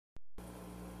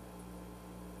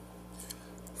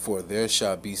For there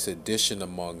shall be sedition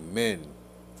among men.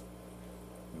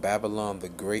 Babylon the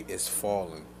Great is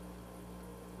fallen.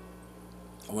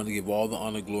 I want to give all the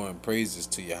honor, glory, and praises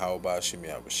to YAHAWAH,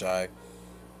 YAHAWASHI,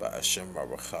 by Hashem,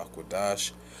 RAWACHAA,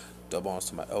 QADASH. Double honors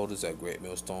to my elders at Great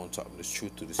Millstone, taught me this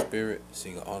truth through the Spirit.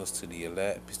 Singing honors to the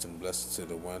elect, peace and blessings to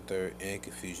the 1/3, and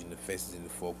confusion the faces in the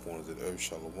four corners of the earth.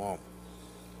 Shalom.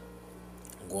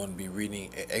 I'm going to be reading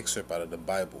an excerpt out of the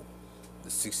Bible, the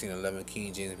 1611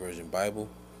 King James Version Bible,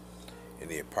 and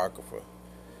the Apocrypha.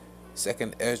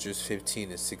 2 Ezra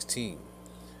 15 and 16.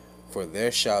 For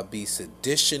there shall be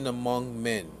sedition among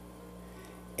men,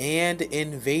 and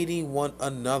invading one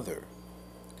another.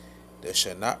 They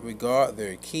shall not regard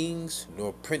their kings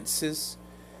nor princes.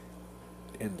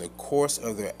 In the course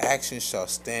of their actions shall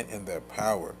stand in their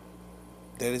power.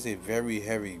 That is a very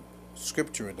heavy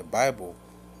scripture in the Bible,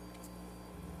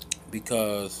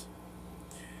 because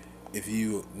if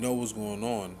you know what's going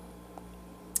on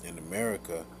in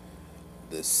America,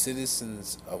 the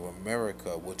citizens of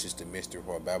America, which is the mystery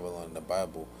of Babylon in the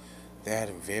Bible, they're at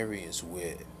a variance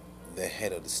with the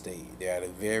head of the state. They're at a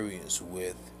variance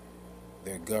with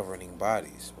their governing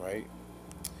bodies, right?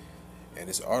 And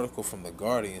this article from The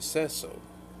Guardian says so.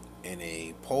 In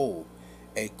a poll,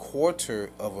 a quarter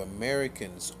of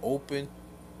Americans open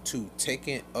to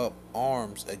taking up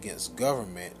arms against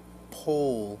government,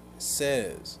 poll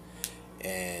says.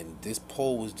 And this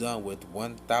poll was done with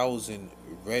 1,000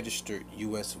 registered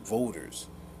U.S. voters.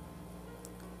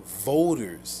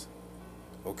 Voters.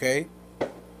 Okay?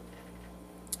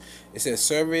 It says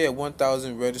survey of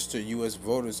 1,000 registered U.S.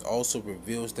 voters also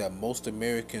reveals that most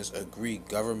Americans agree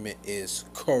government is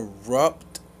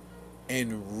corrupt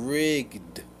and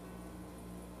rigged.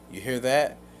 You hear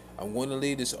that? I'm going to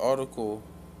leave this article,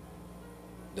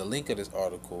 the link of this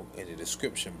article, in the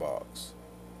description box.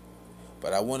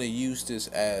 But I want to use this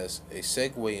as a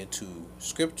segue into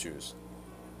scriptures.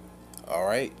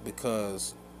 Alright?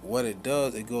 Because what it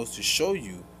does, it goes to show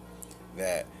you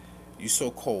that you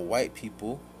so-called white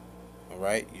people,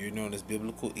 alright, you're known as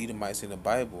biblical Edomites in the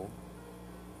Bible,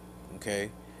 okay,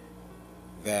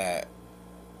 that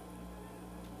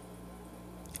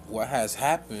what has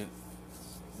happened,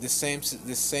 the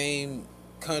same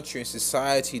country and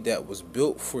society that was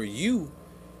built for you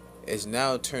is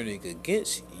now turning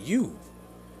against you,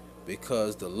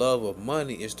 because the love of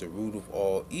money is the root of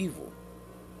all evil,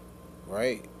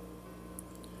 right?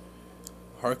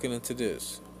 Hearken unto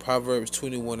this. Proverbs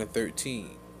 21 and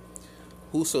 13.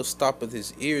 Whoso stoppeth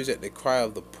his ears at the cry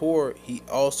of the poor, he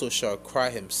also shall cry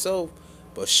himself,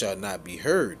 but shall not be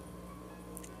heard.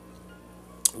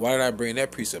 Why did I bring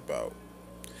that precept out?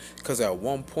 Because at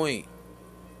one point,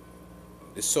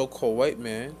 the so-called white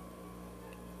man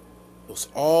was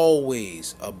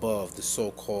always above the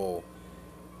so-called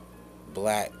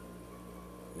black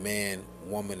man,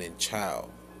 woman, and child,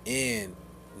 and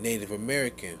Native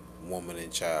American woman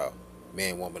and child,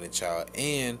 man, woman, and child,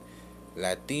 and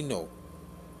Latino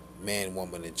man,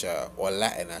 woman, and child, or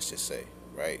Latin, I should say,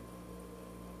 right?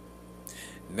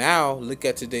 Now, look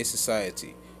at today's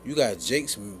society. You got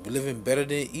Jake's living better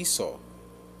than Esau,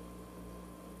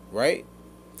 right?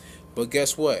 But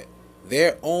guess what?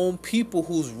 Their own people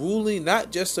who's ruling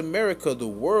not just America, the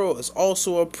world, is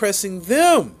also oppressing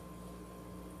them.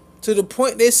 To the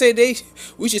point they say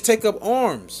we should take up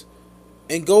arms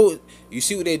and go. You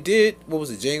see what they did? What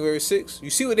was it, January 6th? You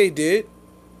see what they did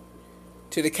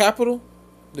to the Capitol,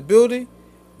 the building?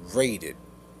 Raided.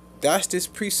 That's this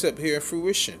precept here in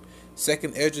fruition.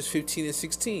 2 Ezra 15 and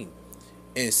 16.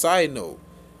 And side note,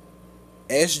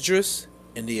 Esdras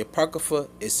in the Apocrypha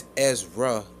is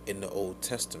Ezra in the Old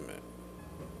Testament.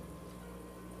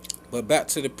 But back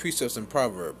to the precepts in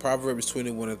Proverbs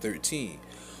 21 and 13.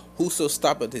 Whoso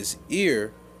stoppeth his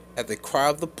ear at the cry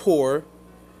of the poor,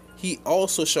 he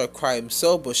also shall cry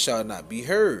himself, but shall not be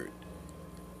heard.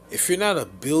 If you're not a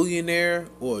billionaire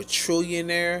or a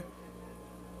trillionaire,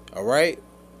 alright,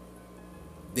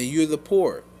 then you're the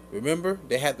poor. Remember,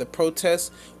 they had the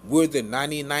protest, we're the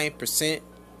 99%.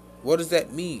 What does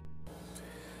that mean?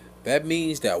 That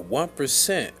means that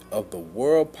 1% of the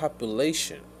world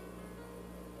population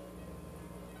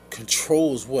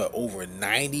controls what, over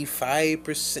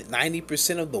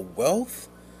 90% of the wealth?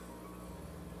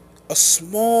 A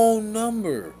small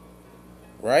number,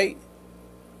 right?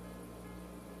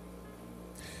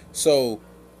 So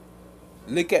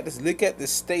look at this, look at the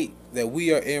state that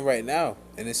we are in right now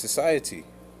in this society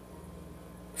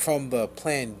from the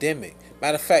pandemic.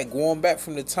 Matter of fact, going back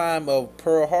from the time of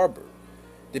Pearl Harbor,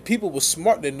 the people were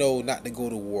smart to know not to go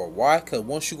to war. Why? Because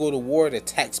once you go to war, the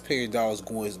taxpayer dollars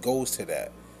goes to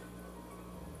that.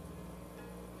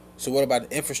 So what about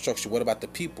the infrastructure? What about the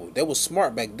people? They were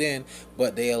smart back then,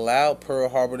 but they allowed Pearl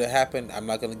Harbor to happen. I'm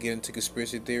not gonna get into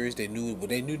conspiracy theories. They knew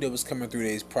that was coming 3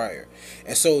 days prior,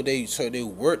 and so they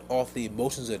worked off the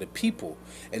emotions of the people.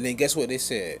 And then guess what they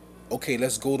said? Okay,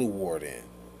 let's go to war then,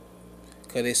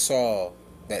 because they saw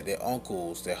that their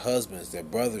uncles, their husbands, their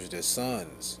brothers, their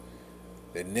sons,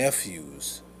 their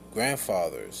nephews,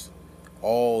 grandfathers,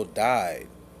 all died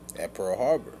at Pearl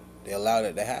Harbor. They allowed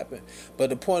it to happen.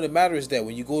 But the point of the matter is that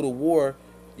when you go to war,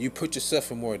 you put yourself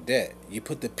in more debt. You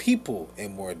put the people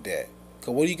in more debt.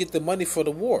 Because where do you get the money for the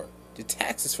war? The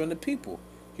taxes from the people.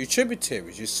 Your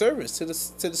tributaries, your servants to the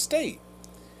state.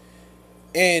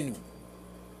 And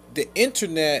the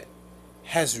internet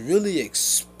has really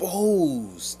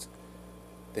exposed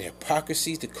the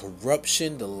hypocrisy, the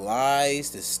corruption, the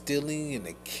lies, the stealing, and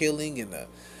the killing, and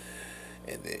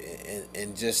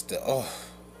just the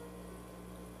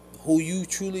who you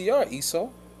truly are, Esau.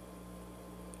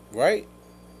 Right?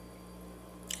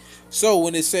 So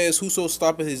when it says, whoso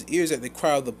stoppeth his ears at the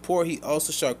cry of the poor, he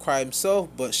also shall cry himself,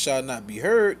 but shall not be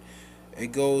heard.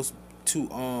 It goes to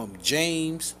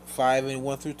James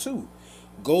 5:1-2.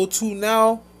 Go to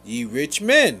now, ye rich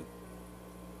men.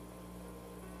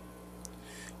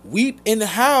 Weep and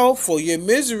howl for your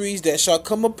miseries that shall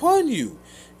come upon you.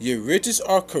 Your riches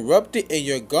are corrupted, and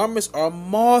your garments are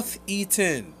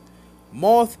moth-eaten.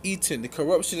 Moth-eaten. The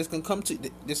corruption that's going to come to...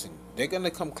 Listen, they're going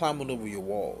to come climbing over your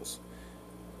walls.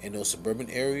 In those suburban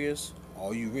areas,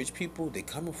 all you rich people, they're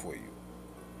coming for you.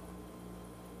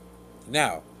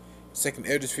 Now, 2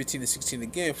 Esdras 15-16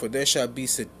 again. For there shall be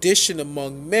sedition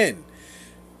among men.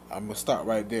 I'm going to stop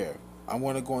right there. I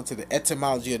want to go into the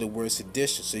etymology of the word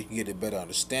sedition so you can get a better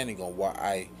understanding on why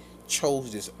I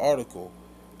chose this article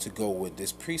to go with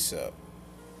this precept.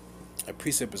 A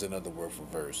precept is another word for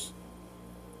verse.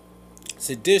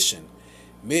 Sedition,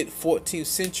 mid-14th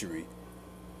century.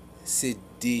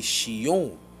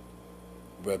 Sedition,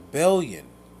 rebellion,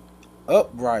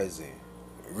 uprising,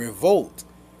 revolt,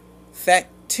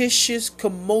 factitious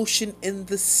commotion in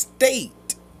the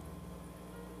state.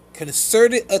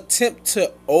 Concerted attempt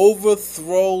to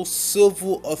overthrow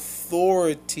civil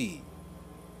authority.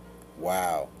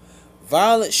 Wow.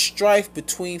 Violent strife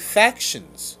between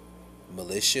factions,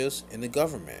 militias, and the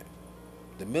government,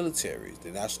 the militaries,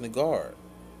 the National Guard,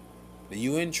 the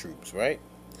UN troops, right?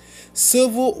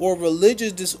 Civil or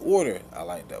religious disorder. I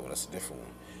like that one. That's a different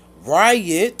one.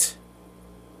 Riot.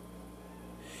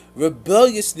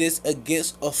 Rebelliousness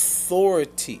against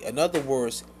authority. In other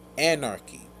words,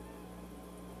 anarchy.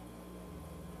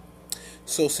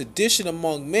 So sedition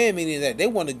among men, meaning that they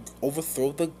want to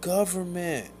overthrow the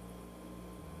government.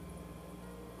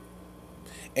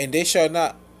 And they shall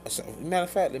not... Matter of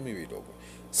fact, let me read over.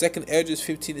 2 Esdras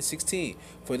 15-16.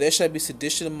 For there shall be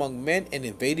sedition among men, and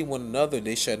invading one another,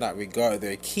 they shall not regard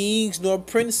their kings nor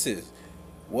princes.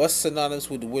 What's synonymous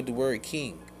with the word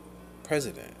king?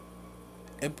 President,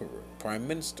 emperor, prime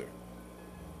minister,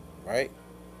 right?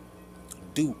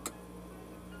 Duke.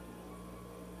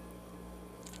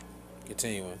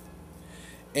 Continuing.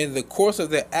 In the course of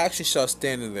their action shall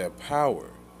stand in their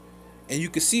power. And you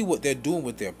can see what they're doing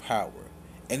with their power.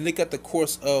 And look at the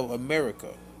course of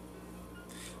America.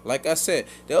 Like I said,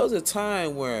 there was a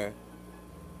time where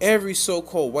every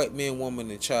so-called white man,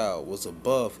 woman, and child was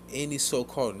above any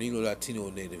so-called Negro, Latino,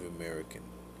 or Native American.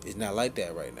 It's not like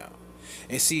that right now.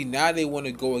 And see, now they want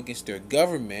to go against their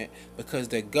government because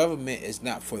their government is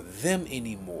not for them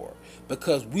anymore.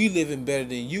 Because we living better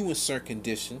than you in certain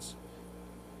conditions.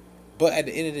 But at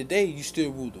the end of the day, you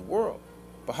still rule the world.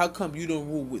 But how come you don't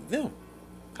rule with them?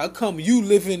 How come you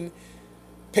living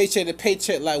paycheck to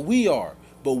paycheck like we are?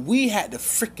 But we had to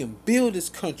freaking build this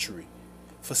country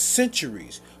for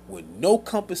centuries with no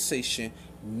compensation,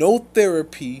 no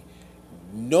therapy,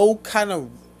 no kind of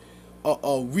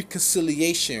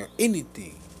reconciliation or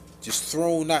anything. Just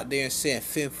thrown out there and saying,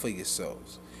 fend for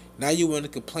yourselves. Now you want to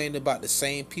complain about the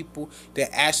same people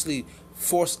that actually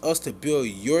forced us to build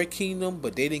your kingdom,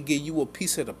 but they didn't give you a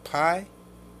piece of the pie?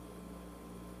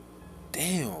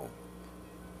 Damn.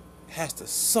 It has to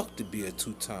suck to be a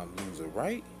two-time loser,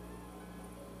 right?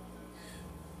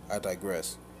 I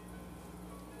digress.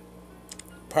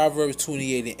 Proverbs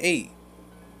 28:8.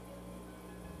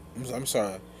 I'm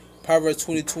sorry. Proverbs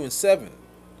 22:7.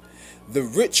 The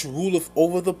rich ruleth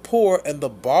over the poor, and the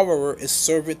borrower is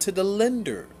servant to the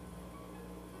lender.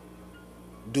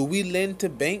 Do we lend to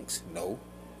banks? No.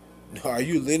 Are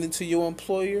you lending to your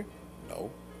employer?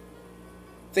 No.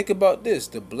 Think about this.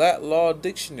 The Black Law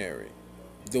Dictionary.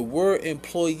 The word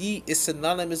employee is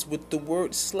synonymous with the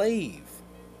word slave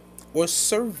or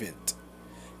servant.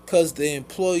 Because the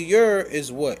employer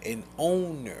is what? An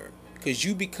owner. because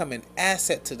you become an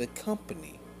asset to the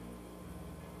company.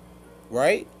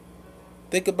 Right?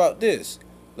 Think about this.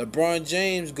 LeBron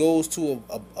James goes to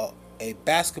a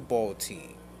basketball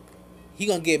team. He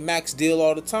gonna get max deal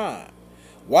all the time.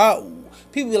 Why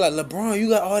people be like, LeBron, you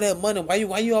got all that money.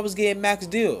 Why you always getting max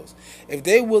deals? If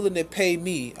they're willing to pay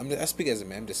me, I speak as a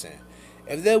man. I'm just saying,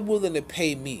 if they're willing to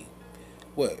pay me,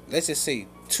 what? Let's just say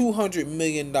 $200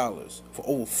 million for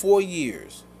over 4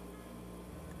 years.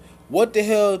 What the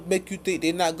hell make you think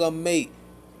they're not gonna make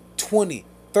 20,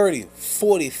 30,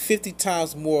 40, 50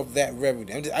 times more of that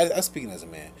revenue? I'm speaking as a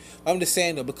man. I'm just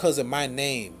saying though, because of my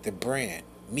name, the brand,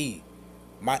 me,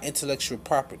 my intellectual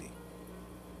property.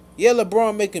 Yeah,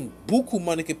 LeBron making buku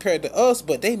money compared to us,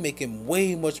 but they making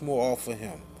way much more off of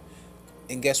him.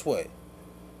 And guess what?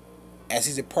 As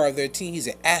he's a part of their team, he's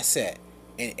an asset.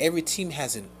 And every team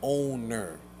has an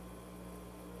owner.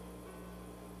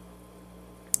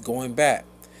 Going back,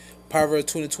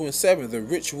 Proverbs 22:7, the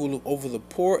rich rule over the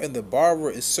poor, and the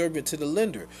borrower is servant to the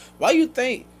lender. Why you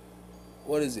think,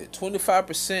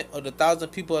 25% of the 1,000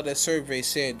 people at that survey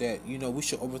said that, we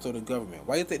should overthrow the government?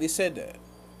 Why you think they said that?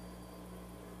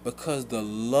 Because the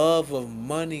love of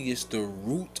money is the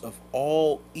root of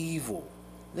all evil.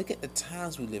 Look at the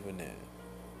times we live in.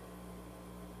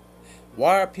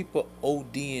 Why are people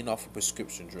ODing off of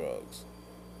prescription drugs?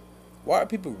 Why are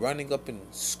people running up in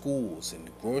schools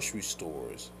and grocery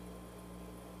stores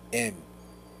and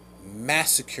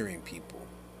massacring people?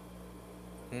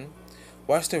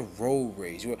 Why is there road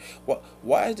rage?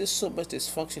 Why is there so much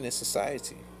dysfunction in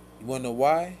society? You want to know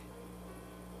why?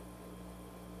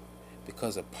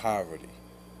 Because of poverty.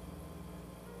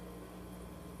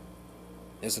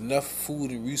 There's enough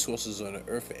food and resources on the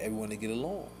earth for everyone to get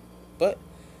along. But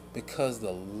because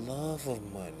the love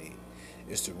of money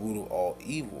is the root of all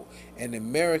evil. And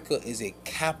America is a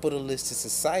capitalistic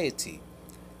society.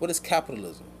 What is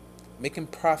capitalism? Making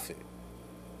profit.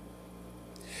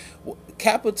 Well,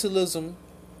 capitalism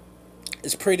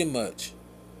is pretty much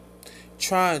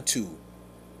trying to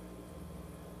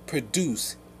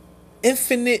produce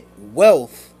infinite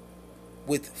wealth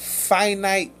with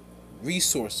finite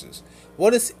resources.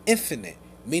 What is infinite?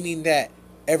 Meaning that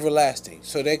everlasting.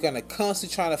 So they're going to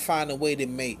constantly try to find a way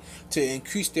to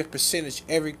increase their percentage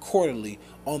every quarterly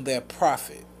on their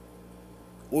profit,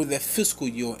 or their fiscal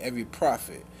year on every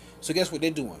profit. So guess what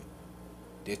they're doing?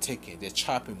 They're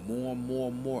chopping more and more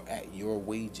and more at your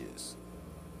wages.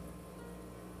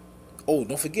 Oh,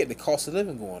 don't forget the cost of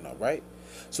living going up, right?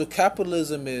 So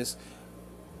capitalism is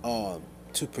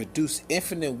to produce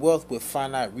infinite wealth with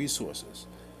finite resources.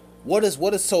 What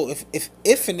is so if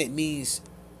infinite means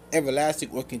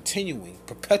everlasting or continuing,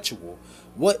 perpetual,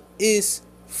 what is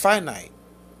finite?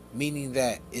 Meaning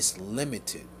that it's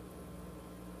limited.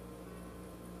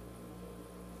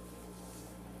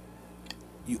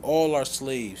 You all are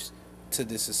slaves to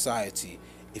this society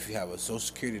if you have a social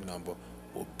security number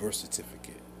or birth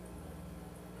certificate.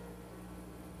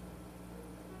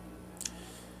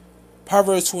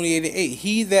 Proverbs 28:8,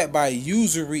 he that by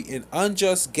usury and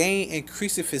unjust gain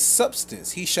increaseth his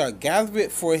substance, he shall gather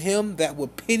it for him that will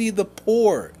pity the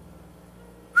poor.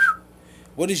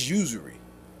 What is usury?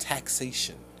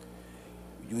 Taxation.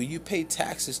 When you pay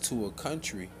taxes to a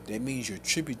country, that means you're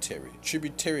tributary.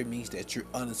 Tributary means that you're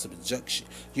under subjection.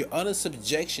 You're under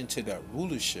subjection to that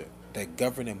rulership, that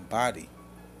governing body.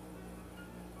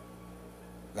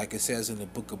 Like it says in the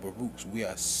book of Baruch, we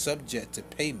are subject to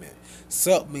payment.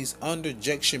 Sub means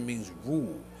underjection, means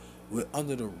rule. We're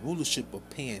under the rulership of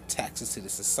paying taxes to the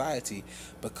society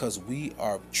because we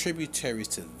are tributaries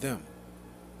to them.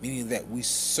 Meaning that we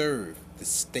serve the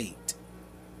state.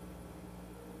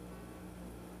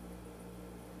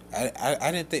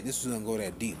 I didn't think this was going to go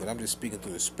that deep, but I'm just speaking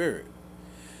through the spirit.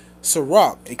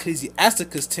 Sirach,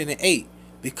 Ecclesiasticus 10:8,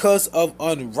 because of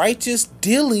unrighteous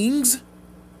dealings,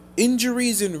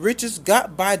 injuries, and riches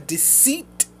got by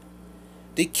deceit,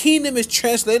 the kingdom is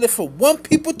translated from one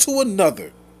people to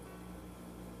another.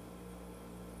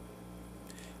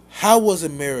 How was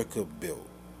America built?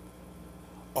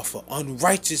 Off of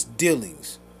unrighteous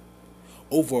dealings.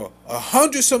 Over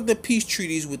 100-something peace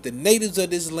treaties with the natives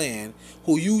of this land,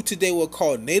 who you today will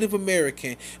call Native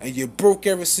American, and you broke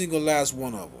every single last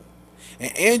one of them.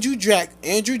 And Andrew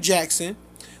Jackson,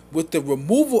 with the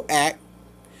Removal Act,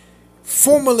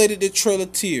 formulated the Trail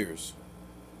of Tears.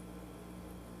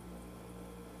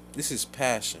 This is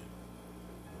passion.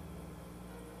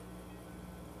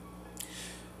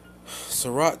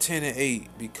 Sirach 10:8,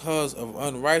 because of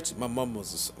unrighteous, my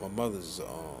mother's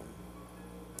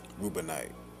Reubenite.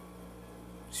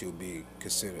 She will be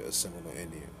considered a Seminole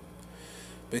Indian.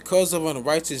 Because of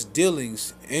unrighteous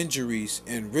dealings, injuries,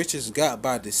 and riches got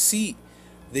by deceit,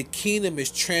 the kingdom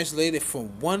is translated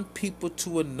from one people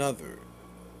to another.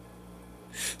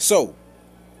 So,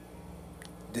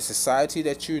 the society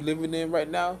that you're living in right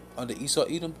now, under Esau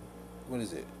Edom, what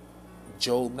is it?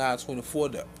 Job 9:24,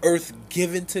 the earth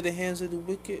given to the hands of the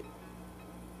wicked.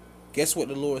 Guess what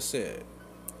the Lord said?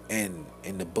 And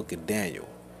in the book of Daniel,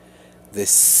 the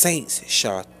saints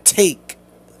shall take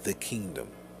the kingdom.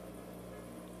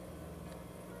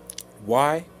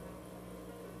 Why?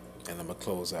 And I'm going to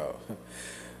close out.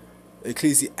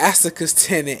 Ecclesiasticus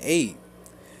 10:8.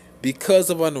 Because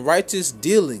of unrighteous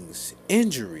dealings,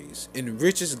 injuries, and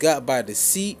riches got by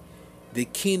deceit, the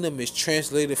kingdom is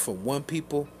translated from one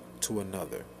people to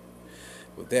another.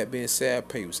 With that being said, I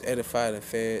pray you was edified and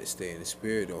fed. Stay in the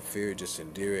spirit, don't fear it, just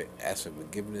endure it. Ask for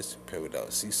forgiveness, pray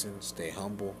without ceasing. Stay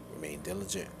humble, remain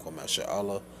diligent. Kwame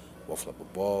Allah, waffle up a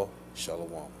ball.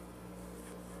 Shalom.